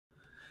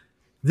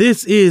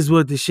This is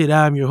What the Shit.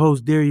 I'm your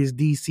host, Darius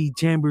DC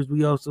Chambers.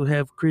 We also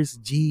have Chris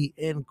G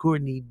and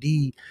Courtney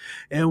D.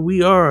 And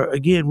we are,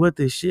 again, What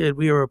the Shit.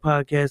 We are a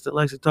podcast that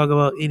likes to talk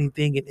about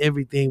anything and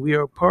everything. We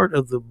are a part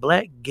of the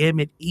Black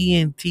Gamut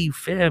ENT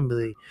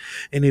family.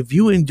 And if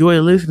you enjoy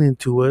listening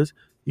to us,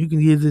 you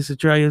can give this a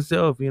try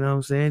yourself. You know what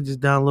I'm saying? Just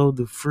download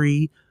the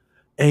free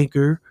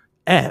Anchor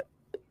app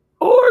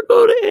or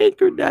go to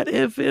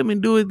anchor.fm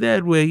and do it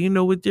that way. You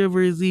know,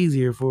 whichever is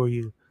easier for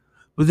you.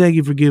 But thank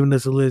you for giving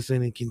us a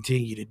listen and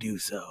continue to do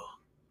so.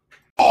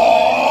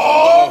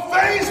 Oh,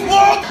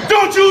 Facebook,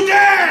 don't you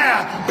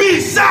dare be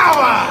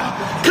sour.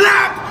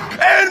 Clap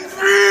and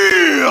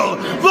feel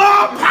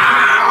the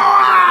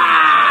power.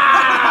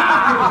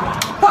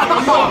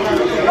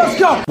 Let's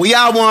go. We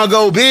all want to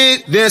go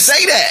big, then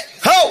say that.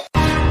 Ho!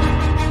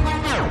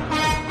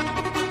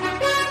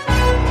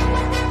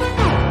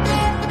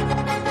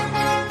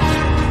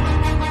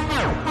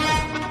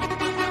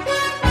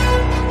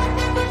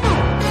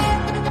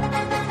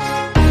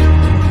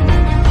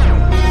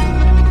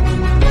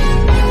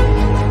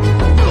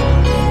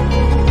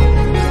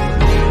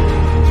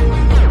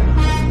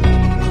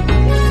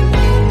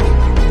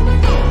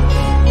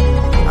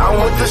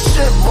 The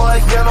shit,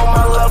 boy, get on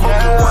my level.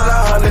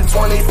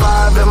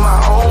 125 in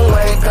my own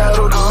way,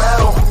 pedal to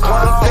metal.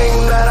 One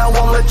thing that I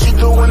won't let you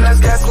do, and that's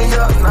gas me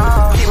up.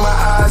 Keep my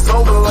eyes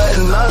open,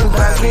 letting nothing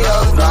pass me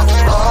up.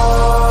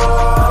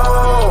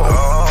 Oh,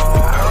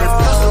 I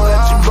refuse to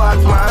let you block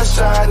my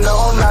shine.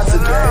 No, not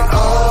today.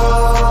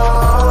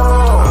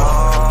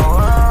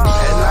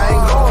 And I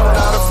ain't going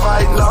out to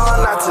fight. No,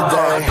 not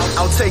today.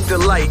 I'll take the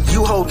light,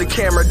 you hold the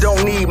camera,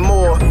 don't need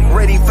more.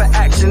 Ready for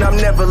action, I'm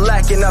never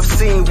lacking, I've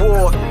seen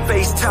war.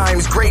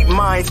 FaceTimes, great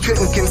minds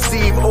couldn't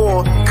conceive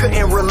or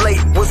couldn't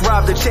relate, was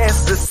robbed the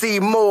chance to see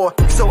more.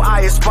 So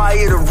I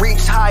aspire to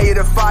reach higher,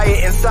 the fire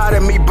inside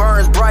of me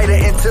burns brighter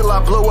until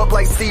I blow up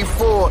like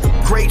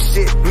C4. Great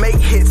shit, make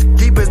hits,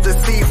 deep as the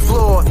sea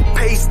floor.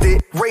 Paste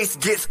it, race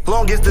gets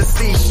long as the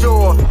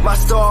seashore. My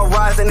star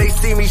rising, they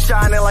see me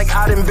shining like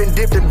I done been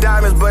dipped in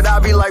diamonds, but I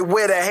be like,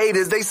 where the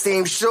haters, they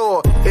seem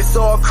sure. It's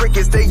all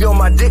crickets, they on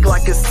my dick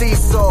like a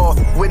seesaw.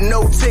 With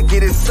no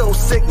ticket, it's so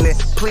sickening,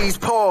 please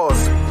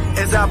pause.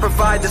 As I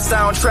provide the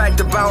soundtrack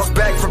to bounce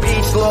back from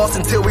each loss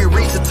until we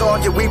reach the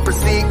target, we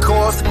proceed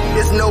course.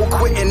 There's no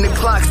quitting, the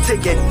clock's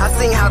ticking. I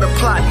seen how the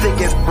plot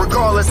thickens.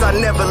 Regardless, I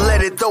never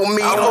let it throw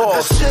me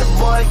off. The shit,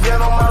 boy,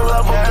 get on my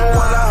level.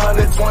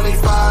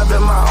 125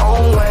 in my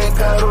own way,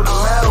 pedal to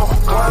metal.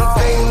 One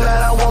thing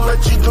that I won't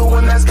let you do,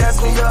 and that's gas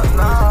me up.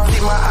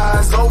 Keep my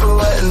eyes open,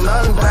 letting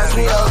nothing pass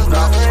me up.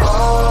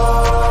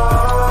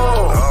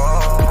 Oh,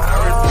 I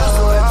refuse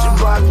to let you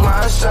block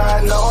my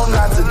shine. No,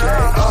 not today.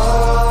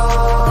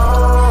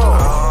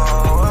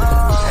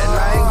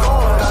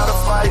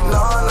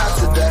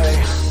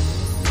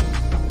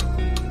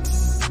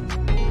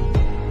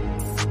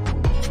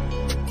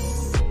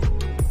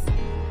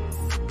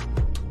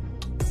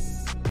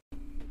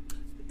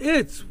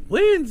 It's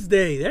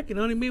Wednesday. That can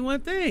only mean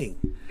one thing.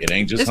 It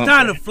ain't just It's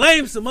time to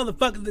flame some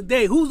motherfuckers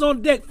today. Who's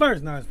on deck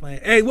first? No, I was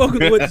playing. Hey, welcome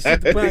to What the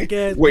Shit, the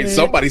podcast. Wait, man.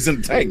 somebody's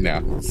in the tank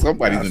now.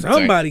 Somebody's in the tank.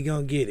 Somebody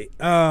gonna get it.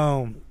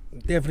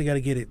 Definitely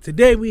gotta get it.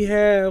 Today we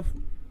have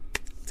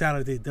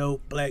talented,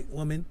 dope black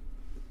woman,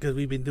 because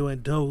we've been doing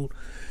dope,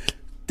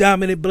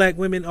 dominant black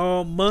women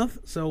all month.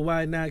 So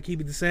why not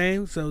keep it the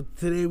same? So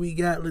today we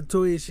got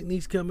Latoya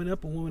Shanice coming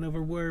up, a Woman of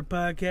Her Word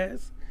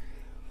podcast.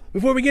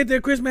 Before we get there,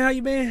 Chris, man, how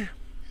you been?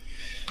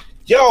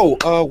 Yo,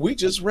 we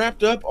just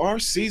wrapped up our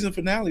season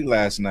finale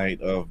last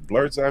night of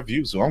Blurred's Eye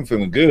View, so I'm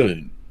feeling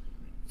good.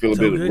 Feel a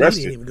bit good,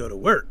 rested. You didn't even go to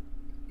work.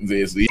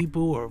 There's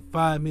people or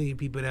 5 million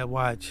people that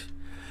watch.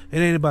 It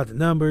ain't about the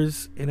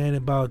numbers. It ain't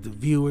about the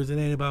viewers. It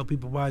ain't about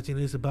people watching.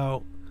 It's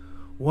about,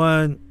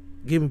 one,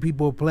 giving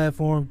people a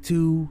platform.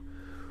 Two,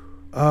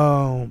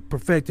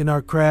 perfecting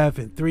our craft.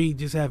 And three,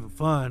 just having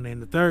fun.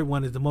 And the third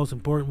one is the most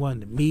important one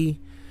to me,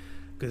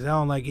 because I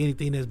don't like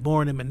anything that's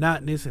boring and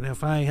monotonous. And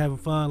if I ain't having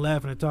fun,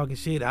 laughing, and talking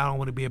shit, I don't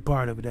want to be a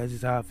part of it. That's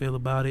just how I feel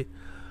about it.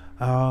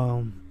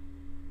 I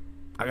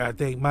gotta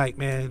thank Mike,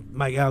 man.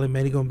 Mike Allen,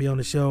 man. He's gonna be on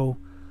the show.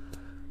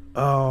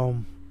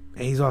 And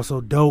he's also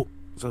dope.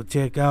 So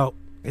check out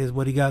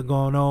what he got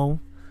going on.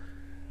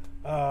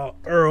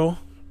 Earl,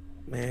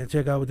 man,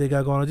 check out what they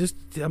got going on. Just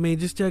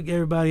check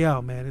everybody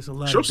out, man. It's a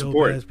lot of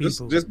dope ass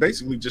people. Just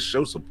basically just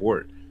show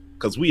support,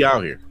 because we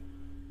out here.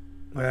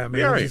 Yeah,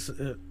 man. Like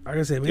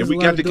I said, man, there's a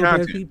lot of dope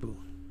ass people,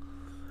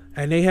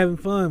 and they having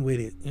fun with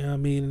it. You know what I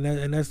mean?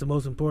 And that's the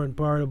most important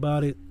part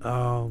about it.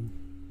 I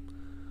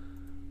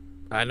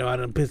know I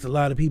done pissed a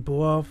lot of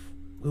people off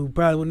who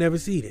probably will never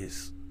see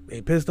this.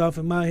 They pissed off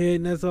in my head,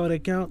 and that's all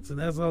that counts, and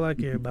that's all I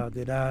care about,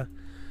 that I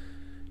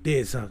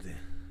did something.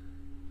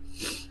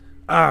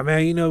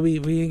 Man, you know,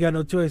 we ain't got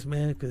no choice,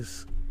 man,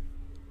 because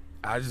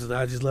I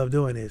just love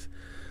doing this.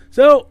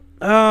 So,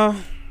 like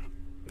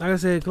I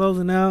said,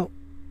 closing out,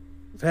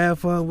 have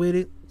fun with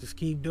it. Just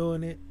keep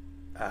doing it.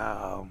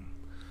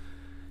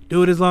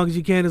 Do it as long as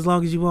you can, as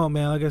long as you want,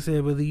 man. Like I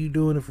said, whether you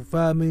doing it for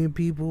 5 million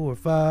people or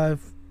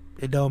 5,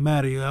 it don't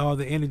matter. You know, all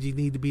the energy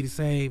need to be the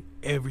same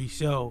every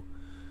show.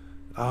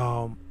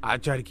 I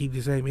try to keep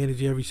the same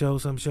energy every show.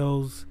 Some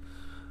shows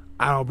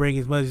I don't bring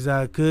as much as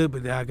I could,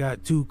 but I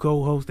got 2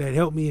 co-hosts that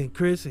helped me, and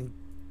Chris and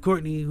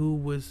Courtney, who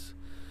was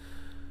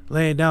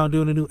laying down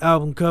doing a new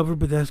album cover,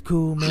 but that's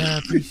cool, man. I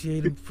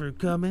appreciate them for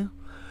coming.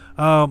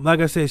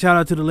 Like I said, shout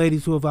out to the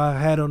ladies who I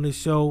had on this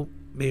show.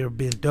 They have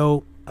been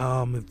dope.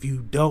 If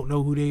you don't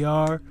know who they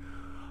are,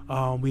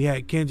 we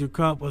had Kendra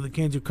Crump of the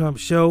Kendra Crump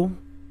Show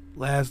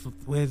last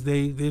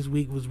Wednesday. This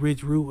week was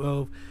Rich Root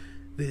of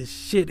The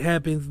Shit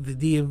Happens, the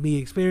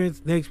DMV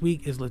Experience. Next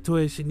week is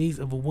Latoya Shanice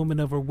of A Woman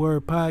of Her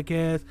Word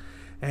podcast.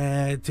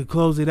 And to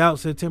close it out,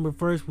 September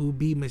 1st will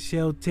be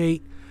Michelle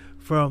Tate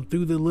from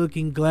Through the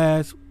Looking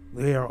Glass.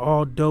 They are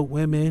all dope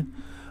women.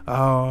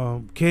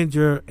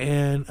 Kendra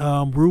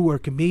and Rue are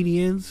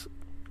comedians,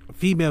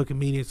 female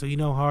comedians, so you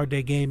know how hard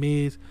that game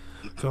is.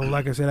 So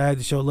like I said, I had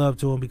to show love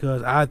to them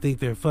because I think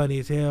they're funny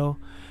as hell,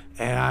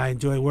 and I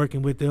enjoy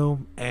working with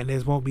them, and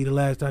this won't be the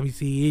last time you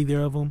see either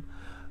of them.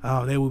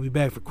 They will be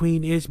back for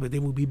Queen-ish, but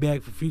then we'll be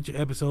back for future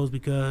episodes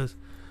because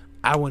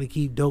I want to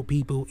keep dope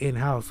people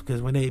in-house,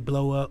 because when they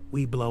blow up,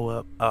 we blow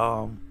up.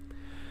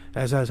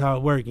 That's how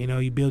it works. You know,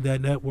 you build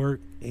that network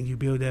and you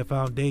build that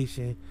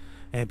foundation,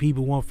 and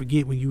people won't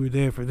forget when you were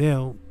there for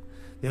them.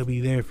 They'll be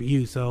there for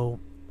you. So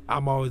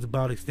I'm always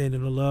about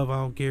extending the love. I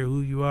don't care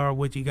who you are,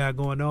 what you got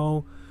going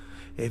on.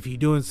 If you're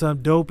doing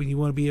something dope and you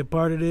want to be a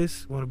part of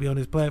this, want to be on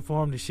this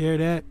platform to share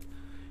that,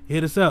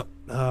 hit us up.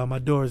 My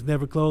door is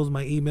never closed.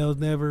 My email's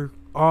never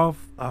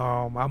off.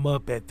 I'm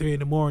up at 3 in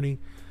the morning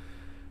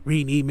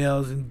reading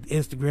emails and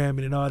Instagram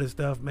and all this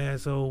stuff, man.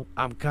 So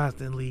I'm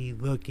constantly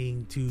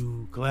looking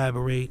to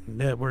collaborate and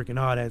network and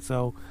all that.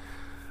 So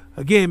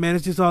again, man,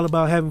 it's just all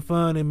about having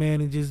fun and, man,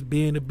 and just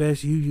being the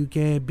best you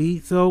can be.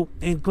 So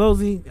in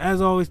closing,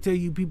 as I always tell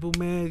you people,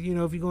 man, you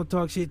know, if you're going to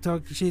talk shit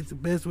the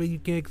best way you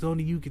can, because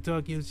only you can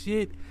talk your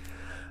shit.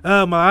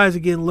 My eyes are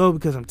getting low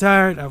because I'm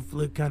tired. I've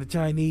looked kind of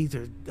Chinese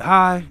or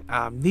high.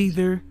 I'm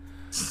neither.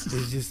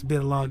 It's just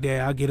been a long day.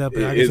 I'll get up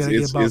and I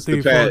get about 3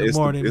 or 4 in the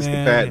morning,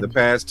 man. The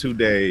past 2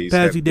 days.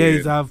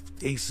 I've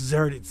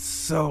exerted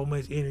so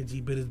much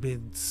energy, but it's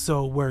been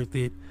so worth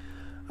it.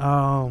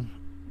 So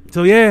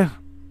yeah,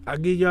 I'll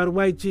give y'all the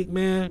white chick,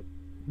 man.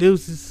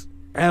 Deuces.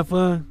 Have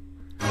fun.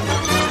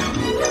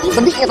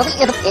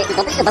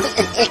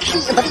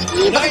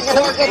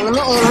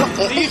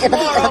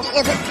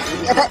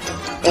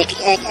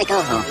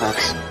 Go home,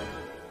 folks.